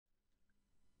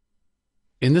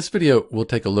In this video, we'll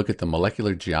take a look at the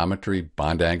molecular geometry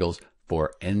bond angles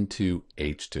for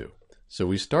N2H2. So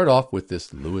we start off with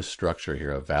this Lewis structure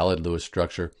here, a valid Lewis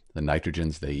structure. The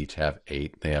nitrogens, they each have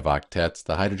 8. They have octets.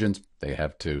 The hydrogens, they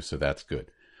have 2, so that's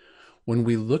good. When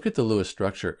we look at the Lewis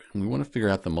structure and we want to figure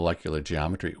out the molecular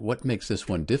geometry, what makes this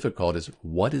one difficult is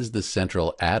what is the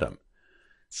central atom?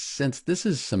 Since this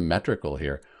is symmetrical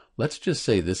here, let's just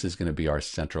say this is going to be our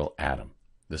central atom,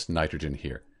 this nitrogen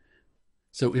here.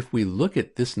 So if we look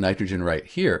at this nitrogen right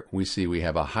here, we see we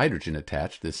have a hydrogen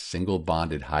attached, this single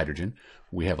bonded hydrogen.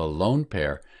 We have a lone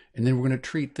pair, and then we're going to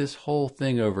treat this whole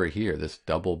thing over here, this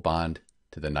double bond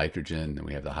to the nitrogen, and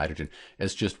we have the hydrogen,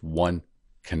 as just one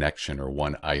connection or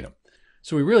one item.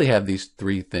 So we really have these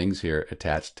three things here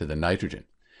attached to the nitrogen.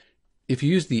 If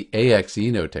you use the AXE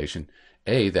notation,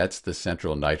 A, that's the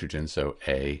central nitrogen, so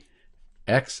A.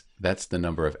 X, that's the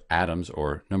number of atoms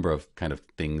or number of kind of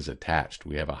things attached.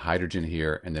 We have a hydrogen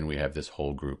here, and then we have this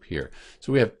whole group here.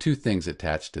 So we have two things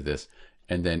attached to this.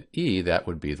 And then E, that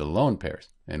would be the lone pairs.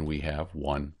 And we have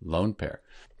one lone pair.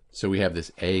 So we have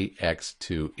this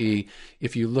AX2E.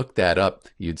 If you look that up,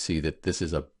 you'd see that this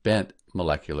is a bent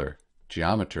molecular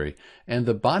geometry. And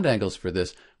the bond angles for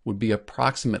this would be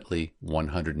approximately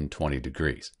 120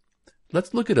 degrees.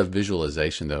 Let's look at a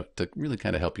visualization, though, to really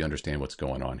kind of help you understand what's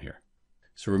going on here.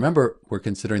 So remember, we're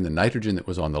considering the nitrogen that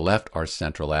was on the left our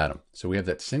central atom. So we have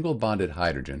that single bonded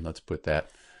hydrogen. Let's put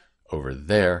that over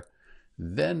there.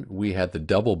 Then we had the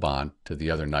double bond to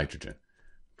the other nitrogen.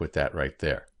 Put that right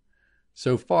there.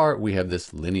 So far, we have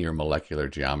this linear molecular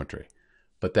geometry.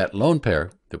 But that lone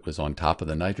pair that was on top of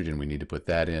the nitrogen, we need to put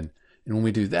that in. And when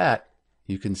we do that,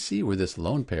 you can see where this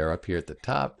lone pair up here at the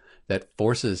top, that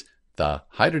forces the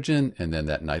hydrogen and then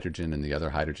that nitrogen and the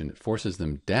other hydrogen, it forces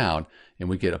them down, and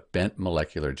we get a bent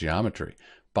molecular geometry.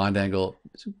 Bond angle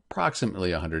is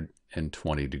approximately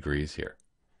 120 degrees here.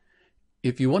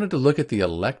 If you wanted to look at the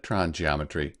electron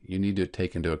geometry, you need to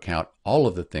take into account all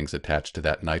of the things attached to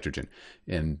that nitrogen.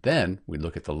 And then we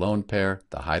look at the lone pair,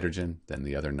 the hydrogen, then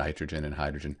the other nitrogen and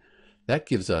hydrogen. That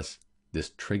gives us this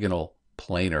trigonal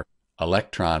planar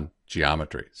electron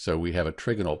geometry. So we have a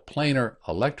trigonal planar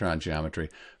electron geometry,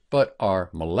 but our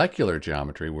molecular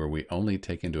geometry, where we only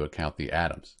take into account the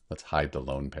atoms, let's hide the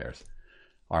lone pairs.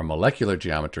 Our molecular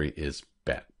geometry is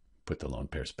bent. Put the lone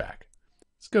pairs back.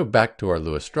 Let's go back to our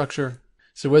Lewis structure.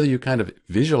 So whether you kind of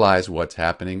visualize what's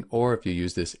happening or if you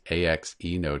use this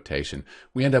AXE notation,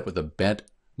 we end up with a bent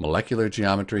molecular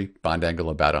geometry, bond angle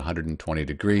about 120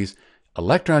 degrees,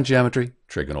 electron geometry,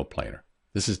 trigonal planar.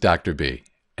 This is Dr. B,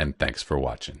 and thanks for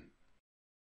watching.